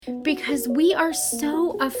because we are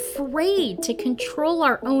so afraid to control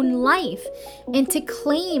our own life and to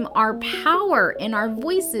claim our power and our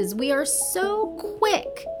voices. We are so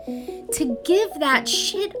quick to give that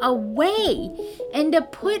shit away and to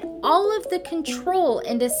put all of the control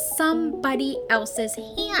into somebody else's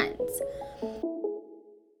hands.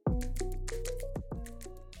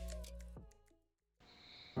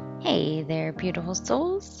 Hey there, beautiful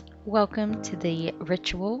souls. Welcome to the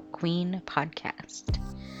Ritual Queen podcast.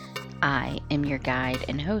 I am your guide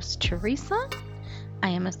and host, Teresa. I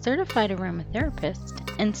am a certified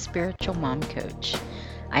aromatherapist and spiritual mom coach.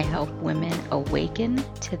 I help women awaken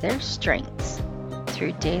to their strengths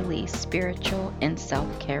through daily spiritual and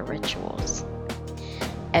self-care rituals.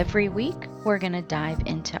 Every week, we're going to dive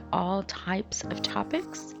into all types of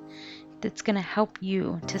topics that's going to help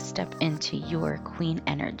you to step into your queen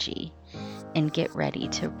energy and get ready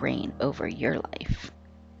to reign over your life.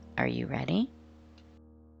 Are you ready?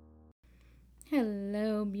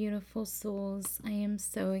 Hello, beautiful souls. I am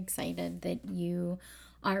so excited that you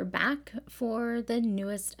are back for the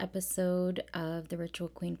newest episode of the Ritual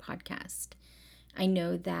Queen podcast. I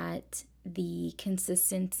know that the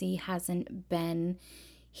consistency hasn't been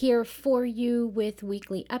here for you with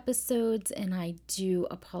weekly episodes, and I do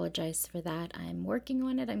apologize for that. I'm working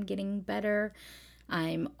on it. I'm getting better.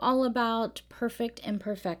 I'm all about perfect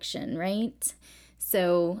imperfection, right?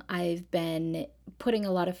 So I've been putting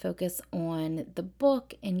a lot of focus on the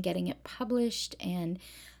book and getting it published, and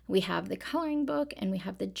we have the coloring book and we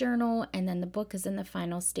have the journal, and then the book is in the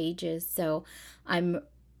final stages. So I'm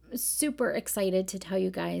super excited to tell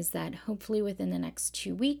you guys that hopefully within the next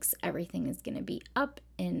 2 weeks, everything is going to be up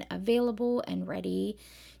and available and ready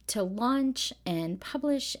to launch and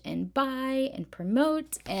publish and buy and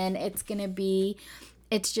promote. And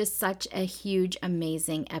it's just such a huge,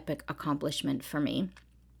 amazing, epic accomplishment for me.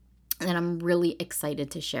 And I'm really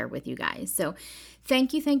excited to share with you guys. So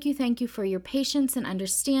thank you for your patience and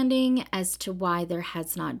understanding as to why there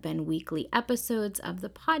has not been weekly episodes of the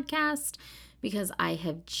podcast, because I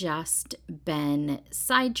have just been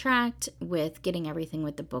sidetracked with getting everything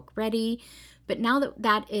with the book ready. But now that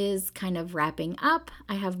that is kind of wrapping up,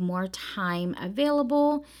 I have more time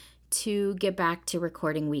available to get back to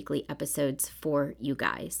recording weekly episodes for you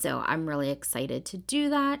guys. So I'm really excited to do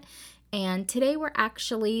that. And today we're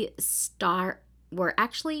actually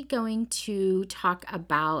going to talk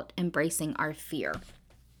about embracing our fear.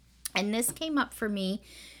 And this came up for me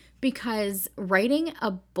because writing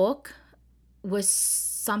a book was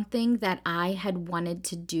something that I had wanted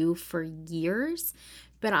to do for years,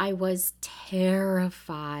 but I was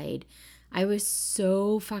terrified. I was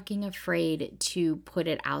so fucking afraid to put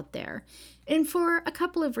it out there. And for a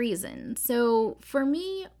couple of reasons. So for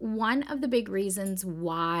me, one of the big reasons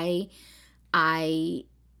why I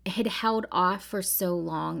had held off for so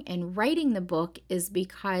long in writing the book is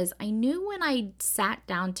because I knew when I sat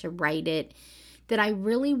down to write it that I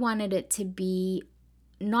really wanted it to be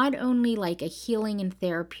not only like a healing and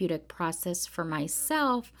therapeutic process for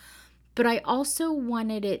myself, but I also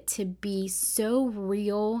wanted it to be so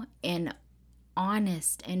real and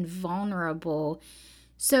honest and vulnerable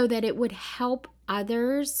so that it would help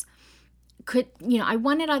others. I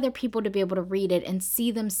wanted other people to be able to read it and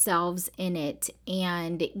see themselves in it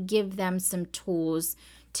and give them some tools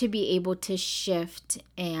to be able to shift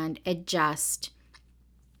and adjust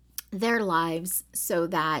their lives so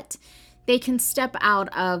that they can step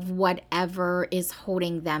out of whatever is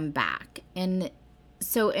holding them back. And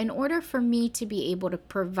so in order for me to be able to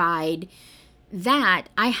provide that,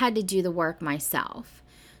 I had to do the work myself.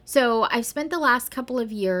 So I've spent the last couple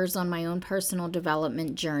of years on my own personal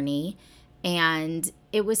development journey, and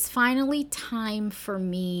it was finally time for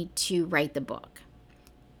me to write the book.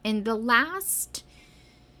 And the last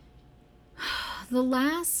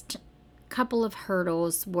couple of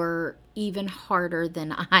hurdles were even harder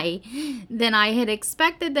than I had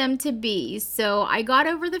expected them to be. So I got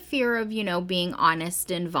over the fear of, being honest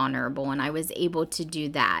and vulnerable, and I was able to do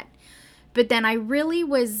that. But then I really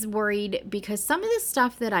was worried because some of the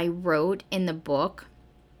stuff that I wrote in the book,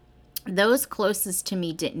 those closest to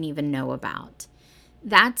me didn't even know about.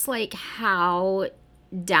 That's like how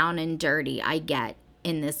down and dirty I get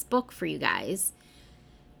in this book for you guys.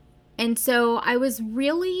 And so I was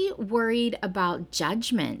really worried about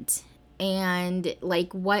judgment and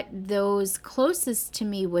like what those closest to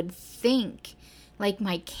me would think. Like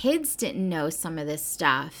my kids didn't know some of this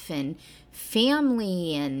stuff, and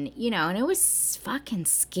family, and and it was fucking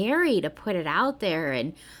scary to put it out there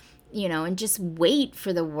and just wait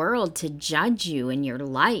for the world to judge you in your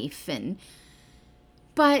life.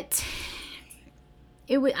 But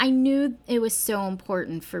I knew it was so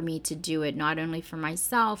important for me to do it, not only for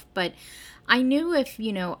myself, but I knew if,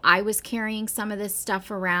 I was carrying some of this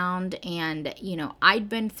stuff around and, I'd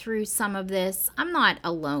been through some of this, I'm not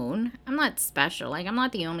alone. I'm not special. Like, I'm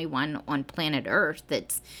not the only one on planet Earth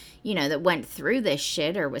that's, that went through this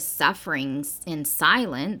shit or was suffering in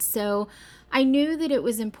silence. So I knew that it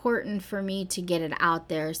was important for me to get it out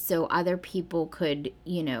there so other people could,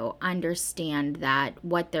 understand that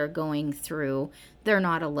what they're going through, they're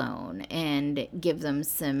not alone, and give them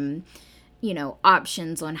some,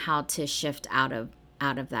 options on how to shift out of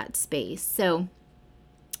that space. So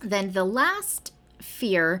then the last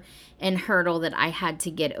fear and hurdle that I had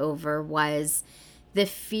to get over was the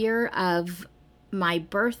fear of my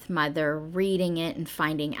birth mother reading it and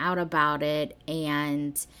finding out about it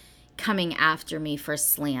and coming after me for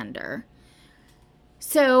slander.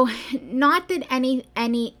 So not that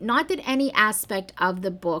any aspect of the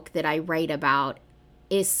book that I write about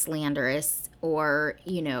is slanderous or,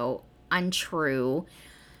 untrue,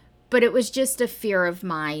 but it was just a fear of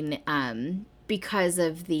mine because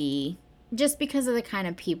of the kind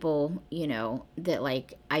of people, that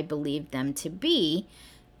like I believed them to be.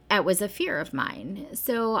 It was a fear of mine.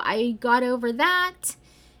 So I got over that.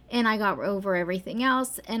 And I got over everything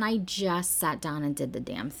else, and I just sat down and did the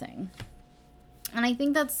damn thing. And I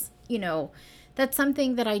think that's, that's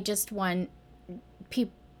something that I just want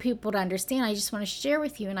people to understand. I just want to share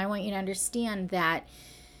with you, and I want you to understand that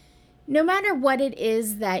no matter what it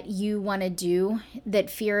is that you want to do, that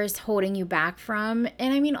fear is holding you back from,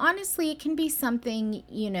 and I mean, honestly, it can be something,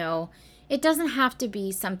 it doesn't have to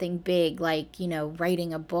be something big like,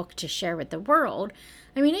 writing a book to share with the world.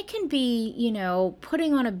 I mean, it can be,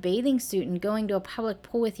 putting on a bathing suit and going to a public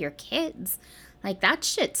pool with your kids. Like, that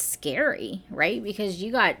shit's scary, right? Because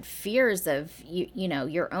you got fears of,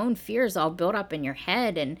 your own fears all built up in your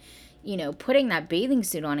head and, putting that bathing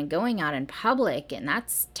suit on and going out in public, and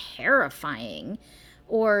that's terrifying.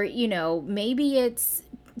 Or, maybe it's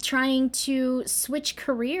trying to switch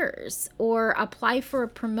careers or apply for a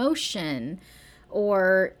promotion,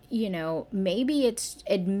 or, maybe it's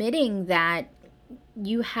admitting that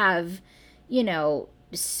you have,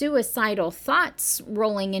 suicidal thoughts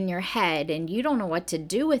rolling in your head and you don't know what to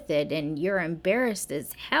do with it, and you're embarrassed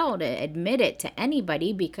as hell to admit it to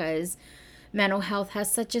anybody because mental health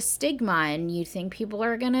has such a stigma and you think people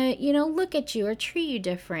are gonna, look at you or treat you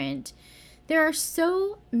different. There are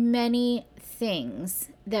so many things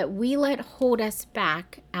that we let hold us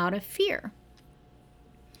back out of fear.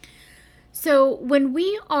 So when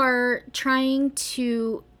we are trying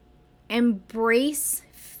to embrace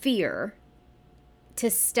fear, to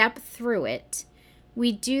step through it,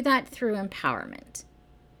 we do that through empowerment.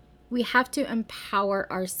 We have to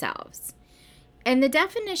empower ourselves. And the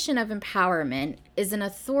definition of empowerment is an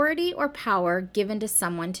authority or power given to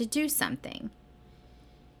someone to do something.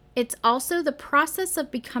 It's also the process of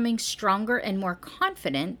becoming stronger and more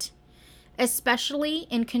confident, especially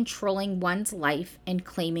in controlling one's life and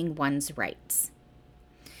claiming one's rights.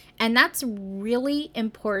 And that's really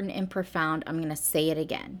important and profound. I'm going to say it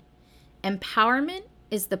again. Empowerment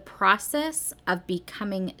is the process of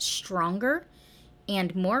becoming stronger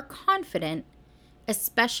and more confident,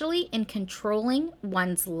 especially in controlling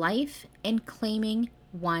one's life and claiming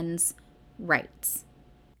one's rights.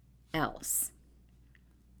 Else,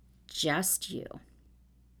 just you.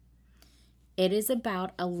 It is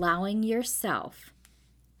about allowing yourself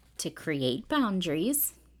to create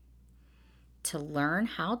boundaries, to learn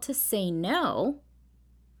how to say no,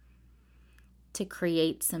 to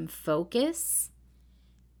create some focus,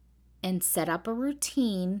 and set up a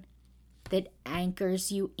routine that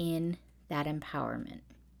anchors you in that empowerment.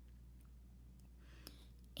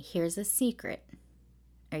 Here's a secret.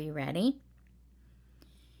 Are you ready?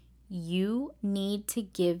 You need to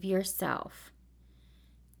give yourself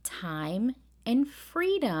time and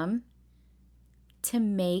freedom to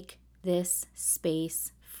make this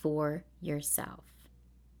space for yourself.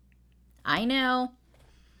 I know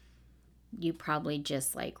you probably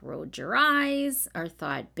just rolled your eyes or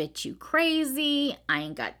thought, bitch, you crazy. I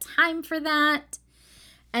ain't got time for that.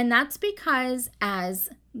 And that's because as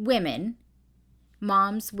women,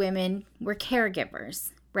 moms, women, we're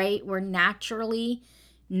caregivers, right? We're naturally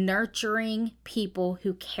nurturing people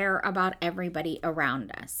who care about everybody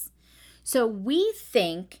around us. So we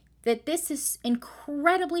think that this is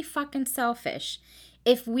incredibly fucking selfish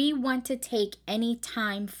if we want to take any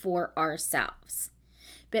time for ourselves.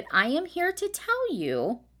 But I am here to tell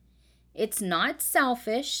you it's not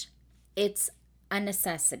selfish, it's a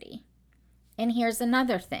necessity. And here's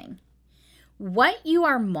another thing. What you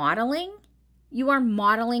are modeling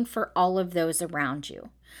for all of those around you.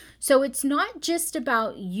 So it's not just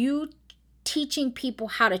about you teaching people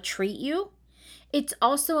how to treat you. It's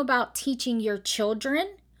also about teaching your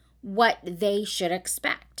children what they should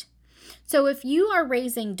expect. So if you are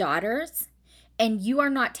raising daughters and you are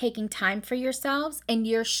not taking time for yourselves and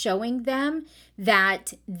you're showing them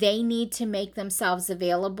that they need to make themselves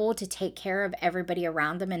available to take care of everybody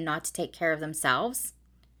around them and not to take care of themselves,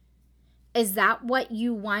 is that what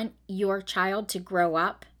you want your child to grow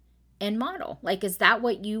up and model? Like, is that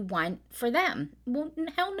what you want for them? Well,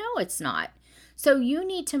 hell no, it's not. So you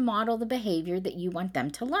need to model the behavior that you want them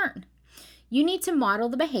to learn. You need to model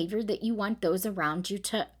the behavior that you want those around you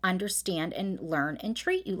to understand and learn and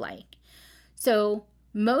treat you like. So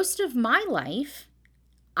most of my life,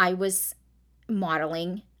 I was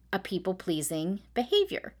modeling a people-pleasing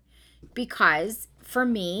behavior because for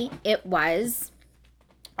me, it was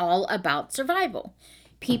all about survival.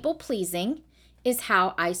 People-pleasing is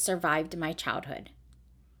how I survived my childhood.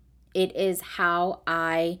 It is how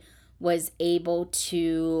I was able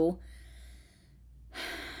to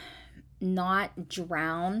not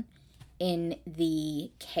drown in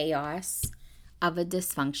the chaos of a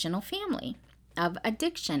dysfunctional family, of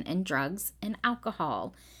addiction and drugs and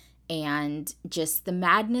alcohol, and just the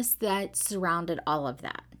madness that surrounded all of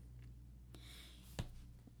that.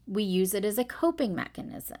 We use it as a coping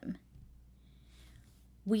mechanism.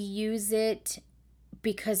 We use it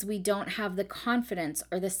because we don't have the confidence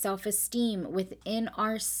or the self-esteem within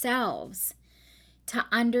ourselves to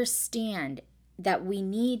understand that we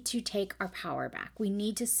need to take our power back. We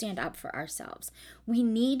need to stand up for ourselves. We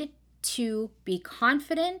need to be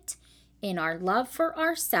confident in our love for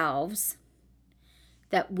ourselves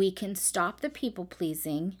that we can stop the people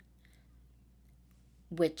pleasing,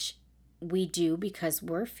 which we do because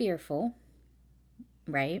we're fearful,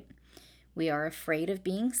 right? We are afraid of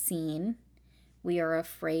being seen. We are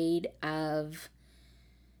afraid of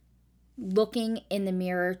looking in the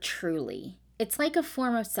mirror truly. It's like a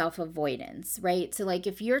form of self-avoidance, right? So like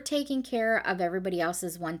if you're taking care of everybody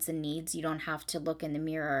else's wants and needs, you don't have to look in the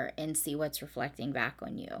mirror and see what's reflecting back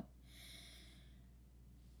on you.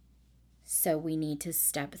 So we need to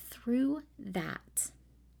step through that.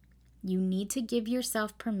 You need to give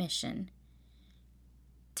yourself permission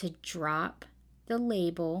to drop the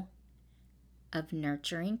label of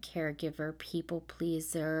nurturing caregiver, people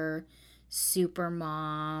pleaser, super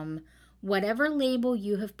mom, whatever label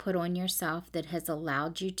you have put on yourself that has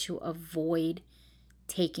allowed you to avoid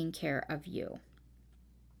taking care of you.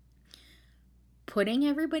 Putting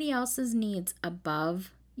everybody else's needs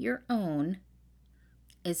above your own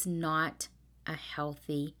is not a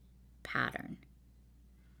healthy pattern.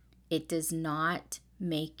 It does not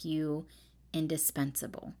make you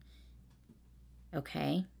indispensable.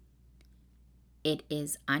 Okay? It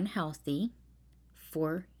is unhealthy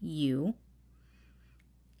for you.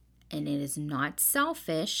 And it is not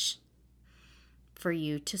selfish for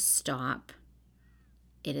you to stop.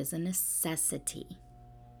 It is a necessity.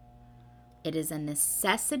 It is a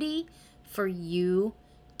necessity for you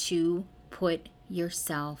to put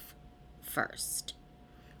yourself first.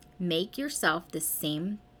 Make yourself the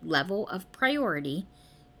same level of priority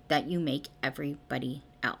that you make everybody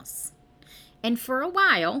else. And for a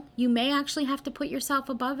while, you may actually have to put yourself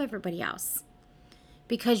above everybody else.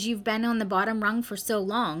 Because you've been on the bottom rung for so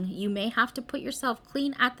long, you may have to put yourself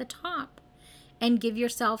clean at the top and give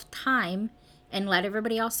yourself time and let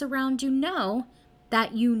everybody else around you know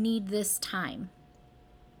that you need this time.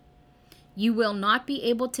 You will not be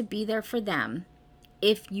able to be there for them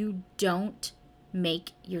if you don't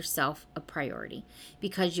make yourself a priority,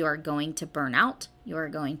 because you are going to burn out, you are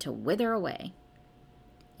going to wither away,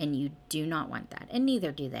 and you do not want that, and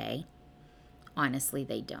neither do they. Honestly,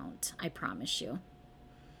 they don't. I promise you.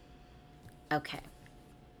 Okay.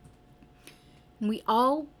 We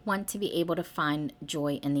all want to be able to find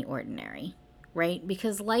joy in the ordinary, right?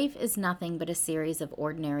 Because life is nothing but a series of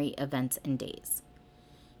ordinary events and days.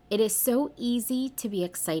 It is so easy to be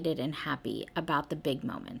excited and happy about the big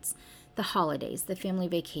moments, the holidays, the family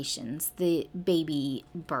vacations, the baby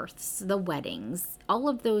births, the weddings. All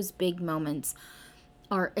of those big moments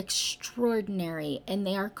are extraordinary and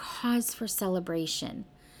they are cause for celebration.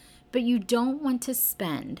 But you don't want to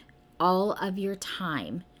spend all of your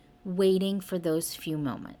time waiting for those few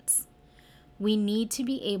moments. We need to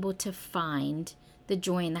be able to find the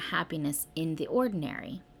joy and the happiness in the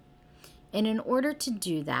ordinary. And in order to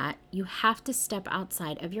do that, you have to step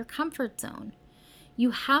outside of your comfort zone.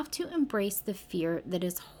 You have to embrace the fear that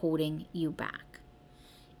is holding you back.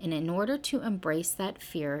 And in order to embrace that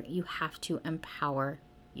fear, you have to empower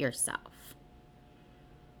yourself.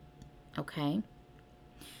 Okay?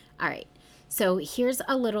 All right. So here's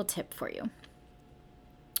a little tip for you.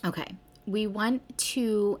 Okay, we want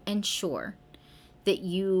to ensure that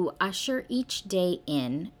you usher each day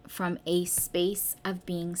in from a space of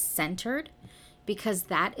being centered, because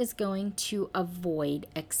that is going to avoid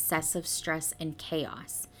excessive stress and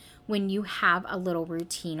chaos when you have a little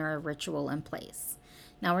routine or a ritual in place.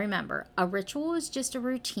 Now, remember, a ritual is just a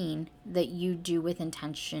routine that you do with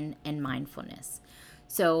intention and mindfulness.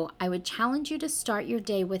 So, I would challenge you to start your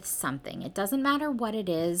day with something. It doesn't matter what it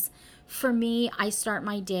is. For me, I start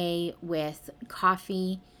my day with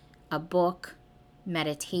coffee, a book,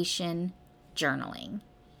 meditation, journaling.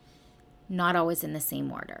 Not always in the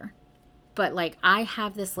same order. But like, I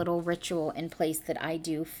have this little ritual in place that I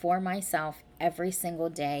do for myself every single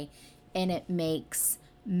day, and it makes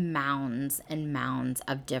mounds and mounds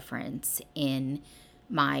of difference in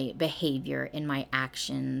my behavior, in my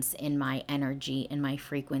actions, in my energy, in my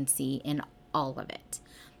frequency, in all of it.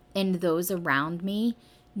 And those around me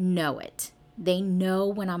know it. They know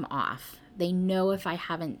when I'm off. They know if I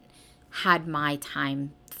haven't had my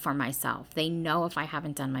time for myself. They know if I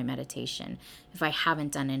haven't done my meditation, if I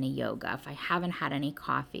haven't done any yoga, if I haven't had any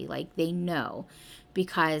coffee. Like, they know,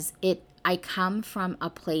 because I come from a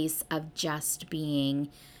place of just being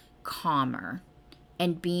calmer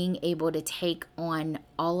and being able to take on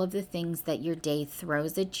all of the things that your day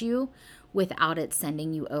throws at you without it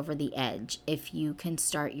sending you over the edge, if you can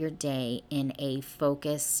start your day in a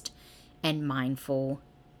focused and mindful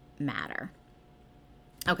manner.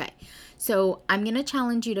 Okay, so I'm going to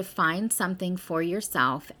challenge you to find something for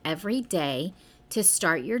yourself every day to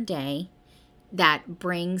start your day that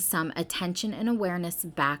brings some attention and awareness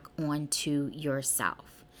back onto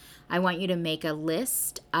yourself. I want you to make a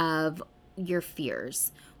list of your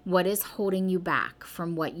fears. What is holding you back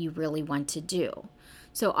from what you really want to do?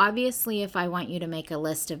 So obviously, if I want you to make a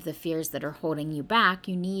list of the fears that are holding you back,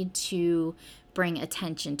 you need to bring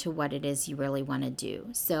attention to what it is you really want to do.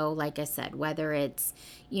 So like I said, whether it's,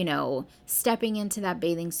 stepping into that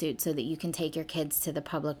bathing suit so that you can take your kids to the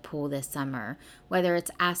public pool this summer, whether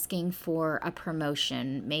it's asking for a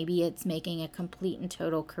promotion, maybe it's making a complete and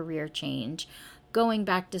total career change, going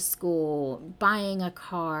back to school, buying a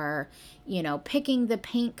car, picking the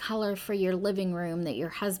paint color for your living room that your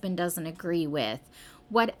husband doesn't agree with.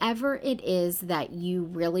 Whatever it is that you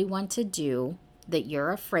really want to do, that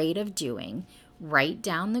you're afraid of doing, write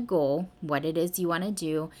down the goal, what it is you want to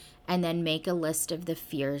do, and then make a list of the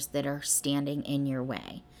fears that are standing in your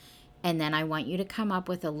way. And then I want you to come up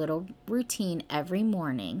with a little routine every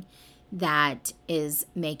morning that is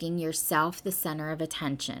making yourself the center of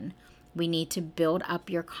attention. We need to build up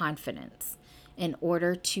your confidence in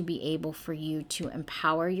order to be able for you to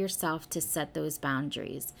empower yourself to set those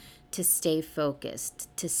boundaries, to stay focused,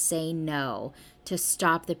 to say no, to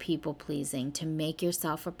stop the people pleasing, to make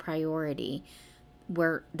yourself a priority.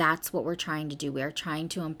 That's what we're trying to do. We are trying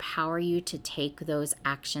to empower you to take those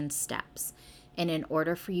action steps. And in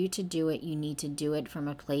order for you to do it, you need to do it from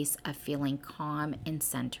a place of feeling calm and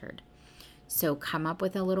centered. So come up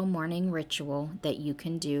with a little morning ritual that you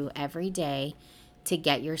can do every day to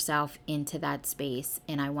get yourself into that space.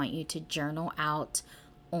 And I want you to journal out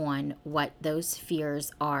on what those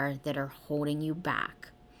fears are that are holding you back.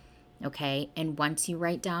 Okay? And once you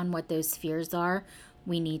write down what those fears are,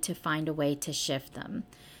 we need to find a way to shift them.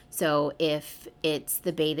 So if it's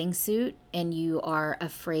the bathing suit and you are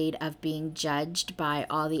afraid of being judged by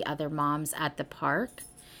all the other moms at the park,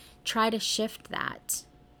 try to shift that.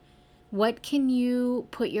 What can you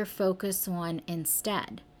put your focus on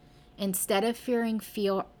instead? Instead of feeling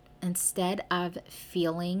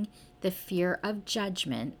the fear of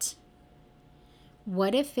judgment,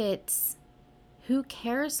 what if it's, who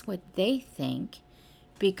cares what they think,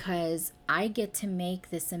 because I get to make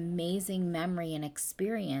this amazing memory and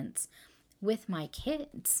experience with my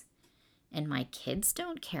kids. And my kids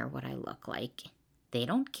don't care what I look like. They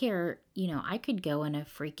don't care, I could go in a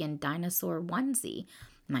freaking dinosaur onesie.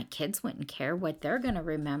 My kids wouldn't care. What they're going to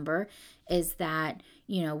remember is that,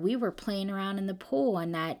 we were playing around in the pool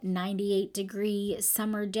on that 98-degree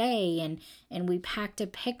summer day, and we packed a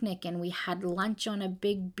picnic and we had lunch on a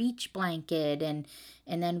big beach blanket, and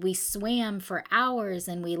then we swam for hours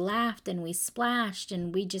and we laughed and we splashed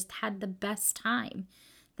and we just had the best time.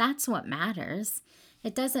 That's what matters.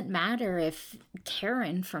 It doesn't matter if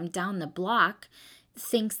Karen from down the block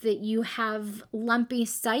thinks that you have lumpy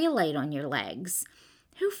cellulite on your legs.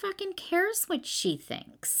 Who fucking cares what she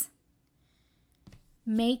thinks?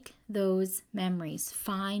 Make those memories.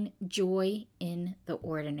 Find joy in the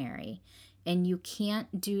ordinary. And you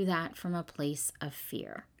can't do that from a place of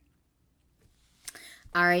fear.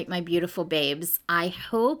 All right, my beautiful babes. I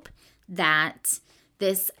hope that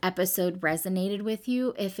this episode resonated with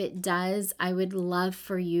you. If it does, I would love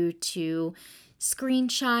for you to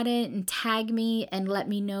screenshot it and tag me and let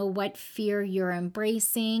me know what fear you're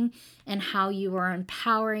embracing and how you are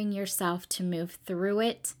empowering yourself to move through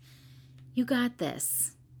it. You got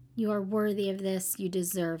this. You are worthy of this. You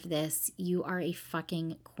deserve this. You are a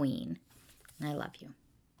fucking queen. And I love you.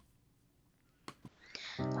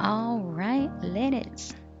 All right,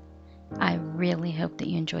 ladies. I really hope that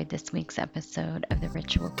you enjoyed this week's episode of the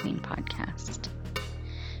Ritual Queen podcast.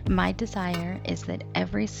 My desire is that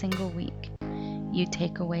every single week you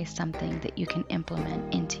take away something that you can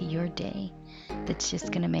implement into your day that's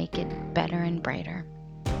just going to make it better and brighter.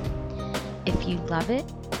 If you love it,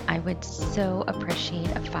 I would so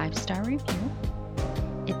appreciate a 5-star review.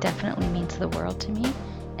 It definitely means the world to me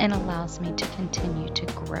and allows me to continue to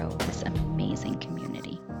grow this amazing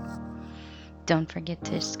community. Don't forget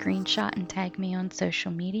to screenshot and tag me on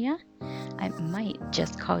social media. I might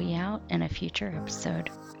just call you out in a future episode.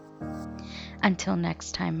 Until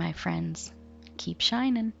next time, my friends, keep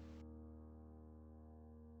shining.